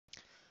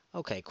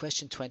Okay,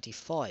 question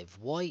 25.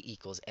 Y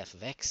equals f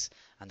of x,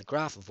 and the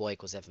graph of y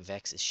equals f of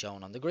x is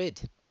shown on the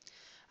grid.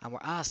 And we're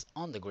asked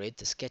on the grid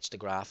to sketch the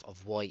graph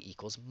of y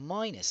equals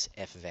minus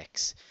f of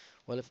x.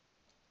 Well,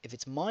 if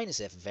it's minus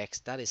f of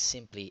x, that is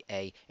simply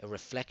a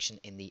reflection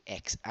in the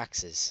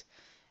x-axis.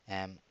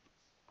 Um,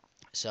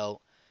 so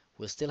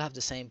we'll still have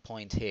the same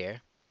point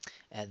here.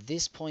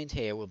 This point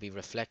here will be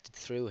reflected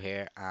through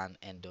here and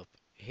end up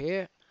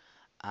here.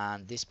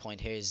 And this point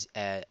here is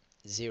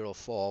 0,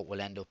 4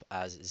 will end up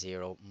as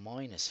 0,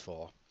 minus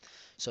 4.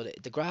 So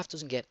the graph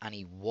doesn't get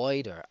any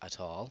wider at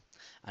all,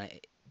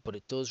 but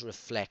it does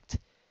reflect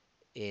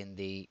in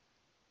the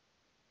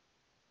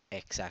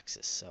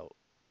x-axis. So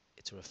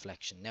it's a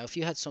reflection. Now, if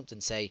you had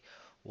something say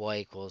y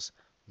equals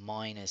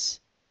minus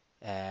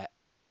uh,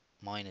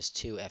 minus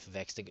 2 f of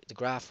x, the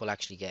graph will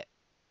actually get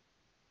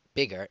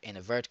bigger in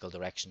a vertical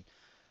direction,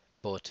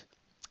 but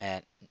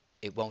uh,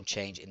 it won't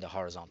change in the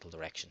horizontal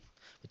direction.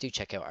 But do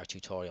check out our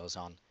tutorials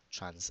on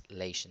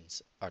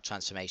translations or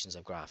transformations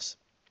of graphs.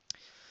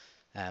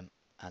 And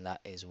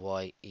that is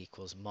y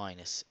equals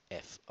minus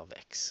f of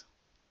x.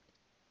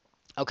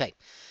 Okay,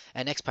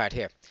 next part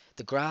here.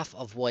 The graph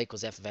of y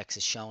equals f of x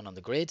is shown on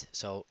the grid.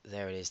 So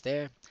there it is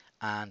there.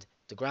 And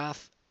the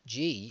graph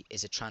g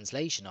is a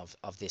translation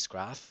of this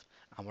graph.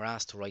 And we're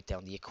asked to write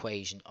down the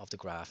equation of the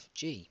graph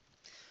g.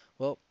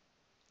 Well,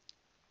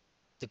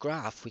 the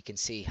graph we can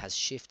see has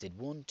shifted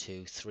 1,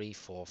 2, 3,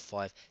 4,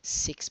 5,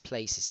 6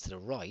 places to the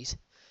right,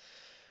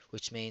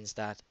 which means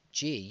that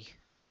g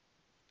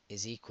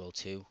is equal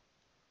to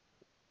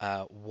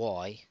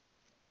y,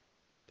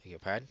 beg your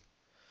pardon,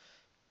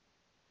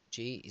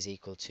 g is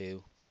equal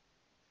to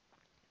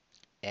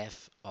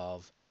f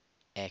of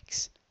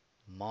x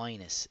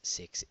minus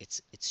 6.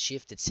 It's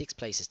shifted 6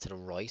 places to the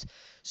right,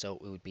 so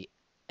it would be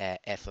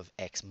f of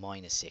x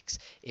minus 6.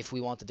 If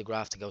we wanted the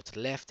graph to go to the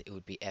left, it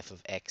would be f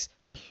of x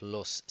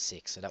plus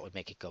 6, so that would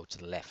make it go to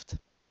the left.